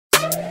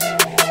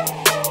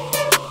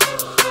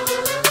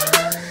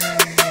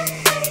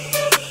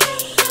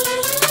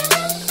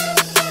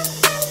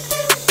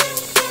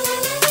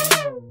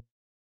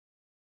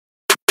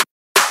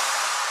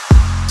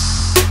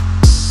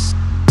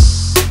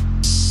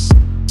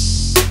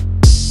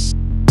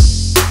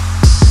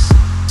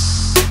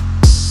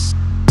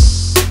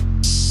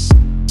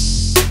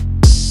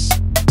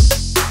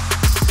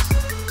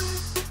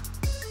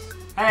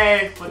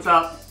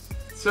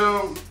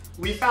So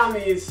we found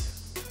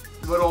these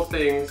little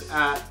things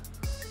at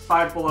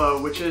Five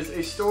Below, which is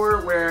a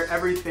store where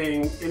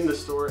everything in the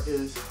store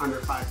is under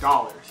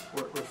 $5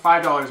 or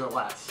 $5 or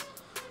less.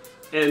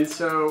 And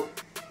so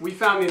we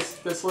found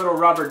this little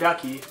rubber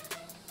ducky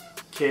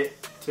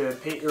kit to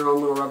paint your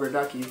own little rubber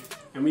ducky,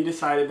 and we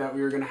decided that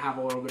we were going to have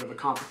a little bit of a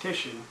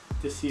competition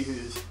to see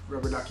whose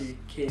rubber ducky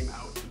came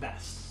out the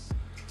best.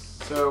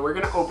 So we're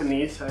going to open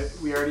these.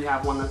 We already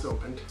have one that's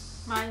opened.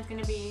 Mine's going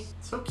to be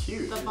so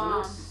cute. The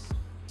bomb.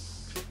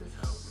 Check this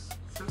out.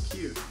 So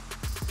cute.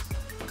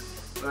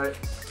 But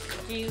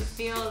do you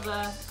feel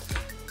the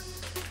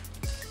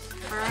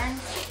burn?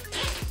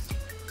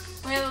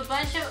 We have a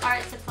bunch of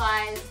art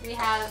supplies. We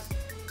have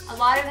a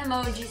lot of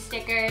emoji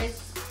stickers,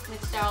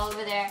 which they're all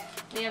over there.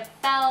 We have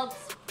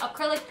felts,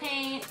 acrylic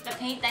paint, the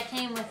paint that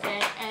came with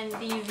it, and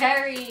the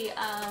very,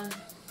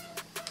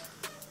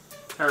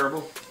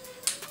 terrible.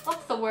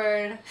 What's the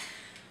word?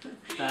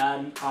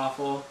 Bad,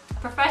 awful.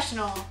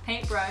 Professional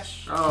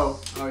paintbrush. Oh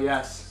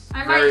yes.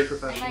 Very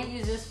professional. I might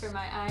use this for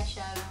my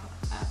eyeshadow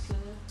after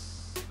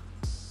this.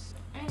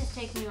 And it's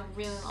taking me a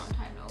really long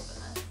time to open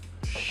this.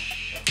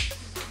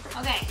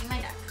 Okay, in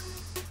my duck.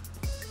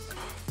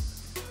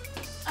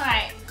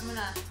 Alright, I'm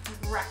gonna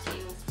wreck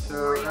you.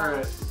 So,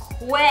 alright.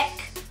 Quick!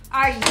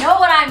 I already know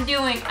what I'm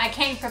doing. I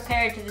came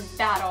prepared to this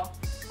battle.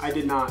 I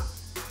did not.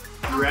 You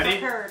I'm ready?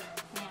 Prepared.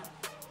 Yeah.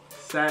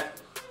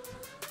 Set.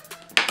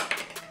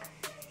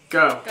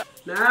 Go.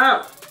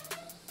 No!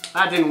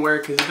 That didn't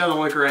work because it doesn't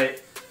look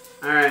right.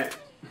 Alright.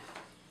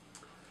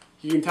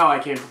 You can tell I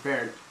came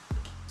prepared.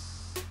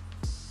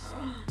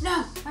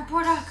 No! My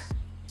poor duck!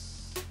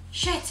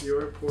 Shit!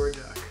 Your poor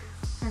duck.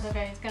 It's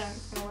okay, it's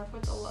gonna work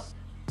with the look.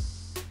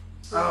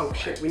 Oh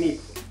shit, we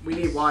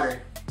need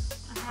water.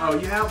 Oh,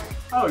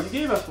 you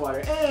gave us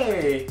water.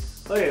 Hey!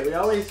 Look at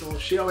it,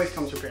 she always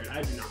comes prepared.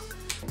 I do not.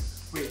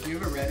 Wait, do you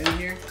have a red in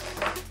here?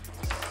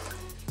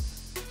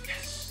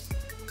 Yes.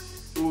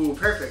 Ooh,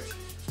 perfect.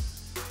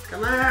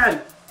 Come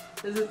on!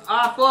 This is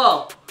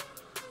awful!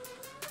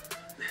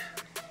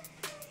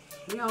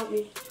 Can you help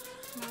me?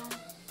 No.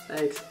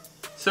 Thanks.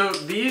 So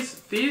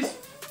these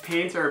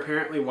paints are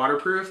apparently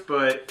waterproof,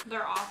 but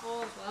they're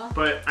awful as well.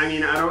 But I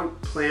mean, I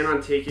don't plan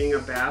on taking a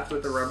bath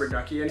with a rubber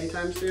ducky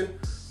anytime soon.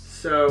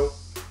 So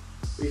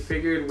we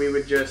figured we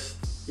would just,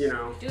 you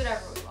know, do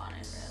whatever we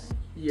wanted, really.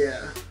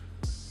 Yeah.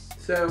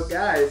 So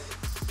guys,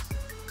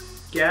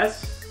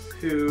 guess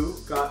who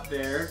got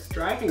their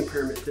driving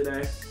permit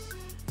today?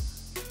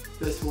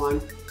 This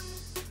one,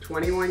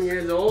 21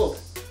 years old,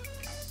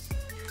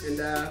 and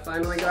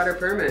finally got her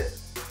permit.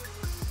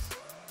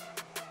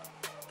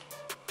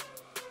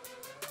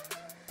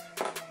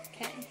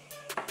 Okay.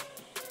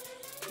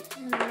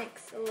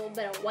 Mix a little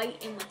bit of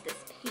white in with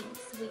this paint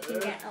so we can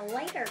get a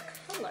lighter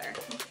color.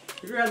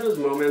 Have you ever had those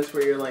moments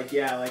where you're like,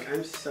 yeah, like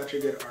I'm such a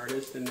good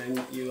artist, and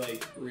then you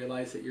like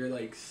realize that you're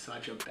like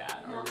such a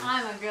bad artist? Well,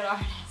 I'm a good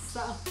artist,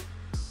 so.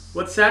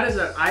 What's sad is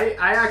that I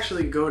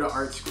actually go to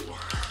art school.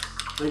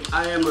 Like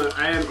I am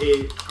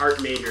a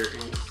art major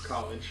in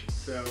college,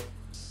 so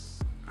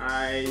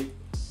I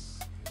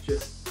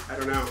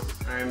don't know,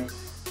 I'm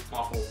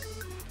awful.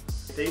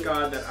 Thank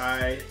God that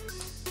I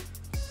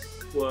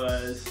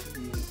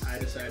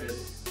decided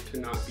to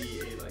not be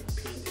a like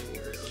painting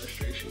or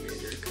illustration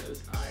major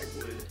because I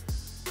would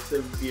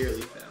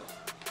severely fail.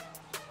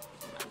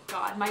 Oh my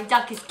God, my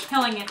duck is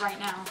killing it right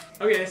now.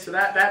 Okay, so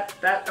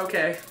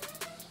okay.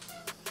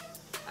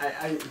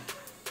 I'm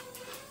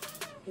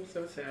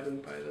so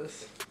saddened by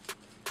this.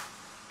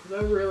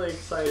 Because I'm really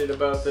excited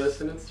about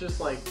this and it's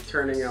just like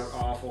turning out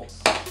awful.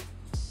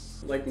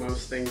 Like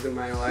most things in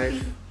my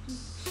life.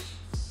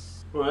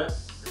 What?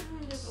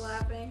 I'm just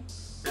laughing.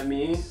 At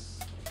me?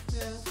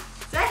 Yeah.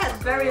 I had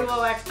very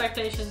low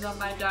expectations on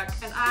my duck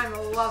and I'm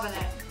loving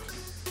it.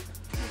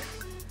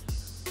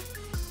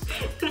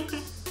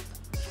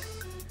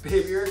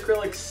 Babe, your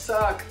acrylics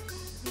suck.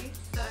 You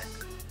suck.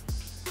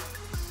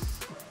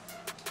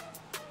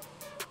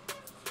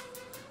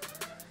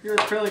 Your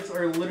acrylics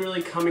are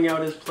literally coming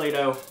out as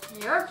Play-Doh.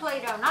 Your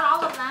Play-Doh, not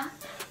all of them.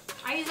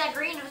 I used that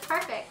green, it was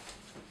perfect.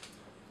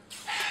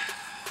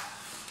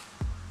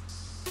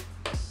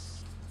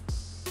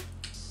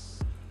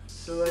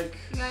 So like...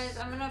 You guys,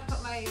 I'm gonna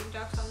put my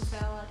ducks on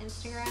sale on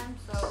Instagram,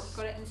 so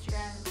go to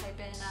Instagram and type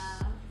in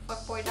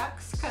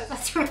fuckboyducks, because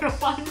that's where you'll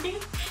find me.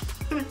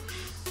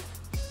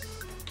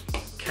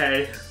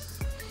 Okay.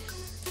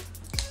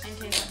 In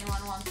case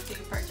anyone wants to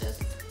purchase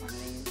one of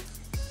these.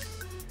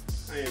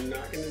 I am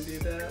not going to do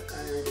that.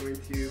 I am going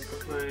to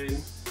put mine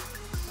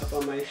up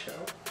on my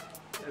shelf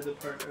as a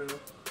part of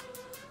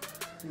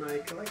my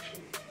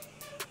collection.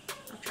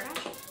 Of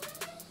trash?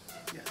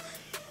 Yes.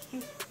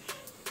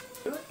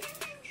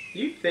 Do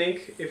you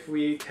think if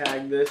we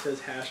tag this as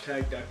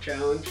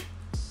 #DuckChallenge,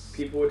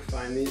 people would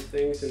find these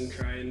things and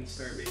try and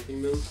start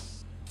making them?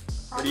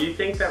 Or do you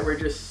think that we're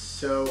just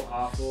so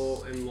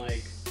awful and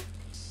like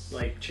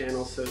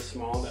channel so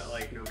small that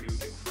like nobody would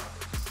give a fuck?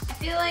 I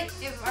feel like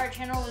if our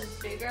channel was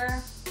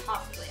bigger,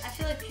 possibly. I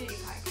feel like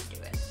PewDiePie could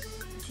do it.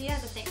 He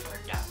has a thing for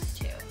ducks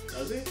too.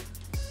 Does he?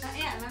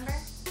 Yeah, remember?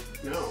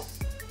 No.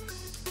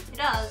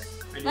 does.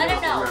 Let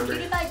him know.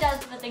 PewDiePie does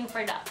the thing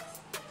for ducks.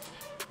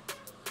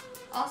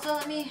 Also,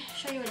 let me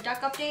show you a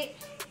duck update.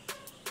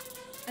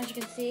 As you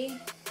can see,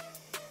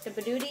 the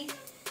Badootie,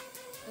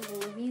 as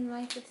Levine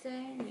likes to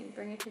say, and you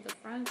bring it to the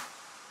front,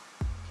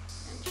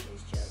 and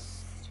she's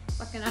just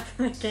fucking up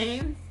in the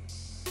game.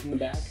 In the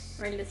back.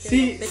 Ready to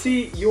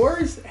see,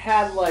 yours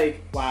had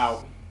like,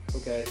 wow,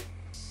 okay.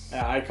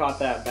 I caught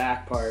that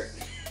back part.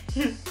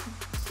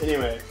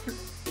 Anyway,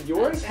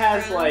 yours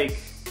has like,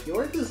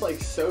 yours is like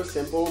so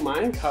simple.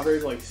 Mine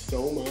covers like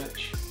so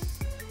much.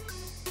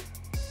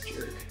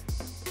 Jerk.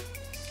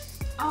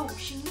 Oh,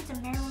 she needs a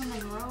Marilyn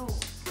Monroe.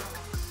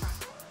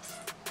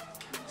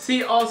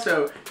 See,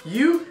 also,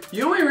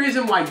 the only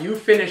reason why you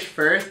finished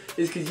first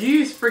is because you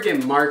used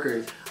friggin'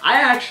 markers. I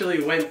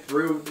actually went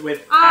through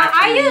with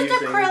I used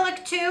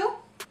acrylic too.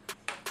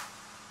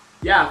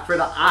 Yeah, for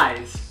the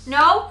eyes.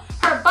 No,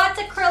 her butt's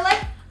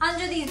acrylic.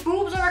 Under these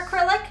boobs are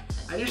acrylic.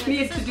 I just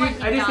need to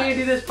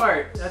do this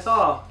part. That's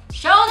all.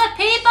 Show the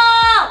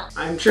people.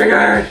 I'm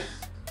triggered.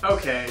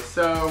 Okay,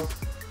 so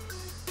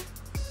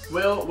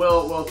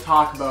we'll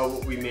talk about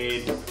what we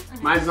made.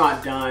 Mine's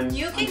not done.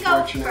 You can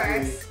go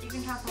first. You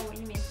can talk about what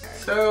you made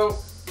first. So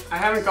I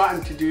haven't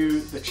gotten to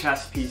do the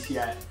chest piece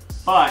yet,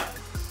 but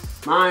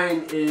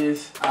mine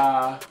is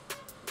a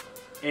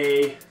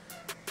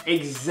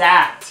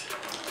exact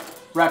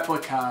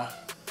replica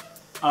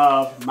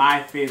of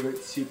my favorite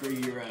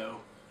superhero.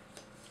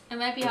 It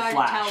might be hard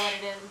to tell what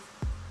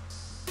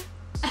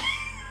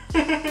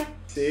it is.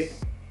 See?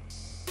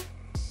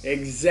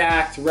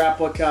 Exact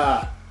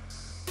replica.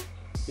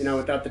 You know,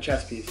 without the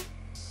chest piece.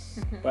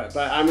 But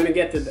I'm gonna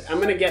get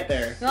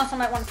there. You also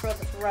might want to throw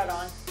this red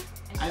on.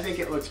 I think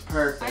it looks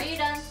perfect. Are you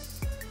done?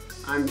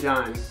 I'm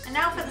done. And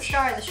now for the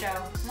star of the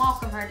show.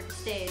 Welcome her to the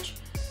stage.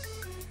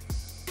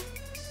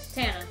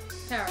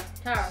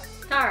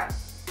 Tara.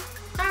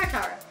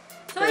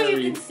 So as you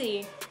can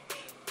see,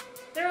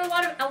 there are a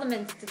lot of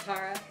elements to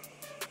Tara.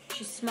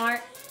 She's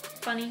smart,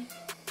 funny,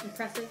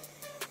 impressive,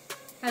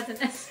 has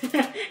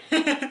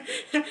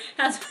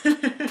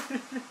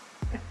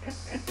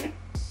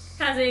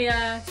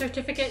a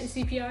certificate in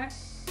CPR.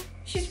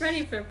 She's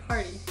ready for a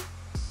party.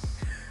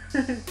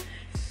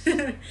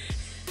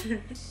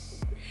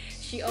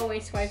 She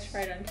always swipes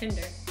right on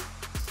Tinder.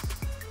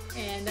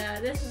 And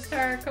this is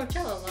her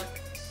Coachella look.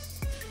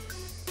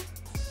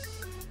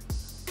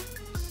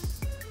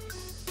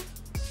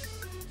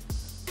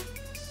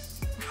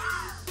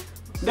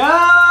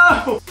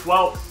 No!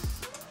 Well,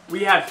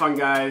 we had fun,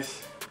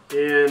 guys,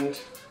 and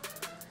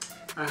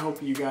I hope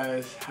you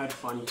guys had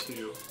fun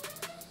too.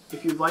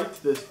 If you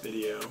liked this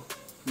video,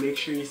 make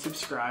sure you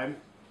subscribe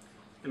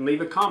and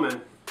leave a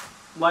comment.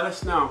 Let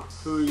us know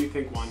who you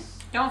think won.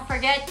 Don't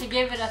forget to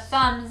give it a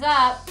thumbs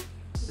up.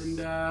 And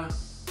have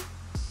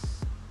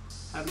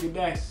a good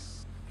day.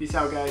 Peace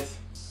out, guys.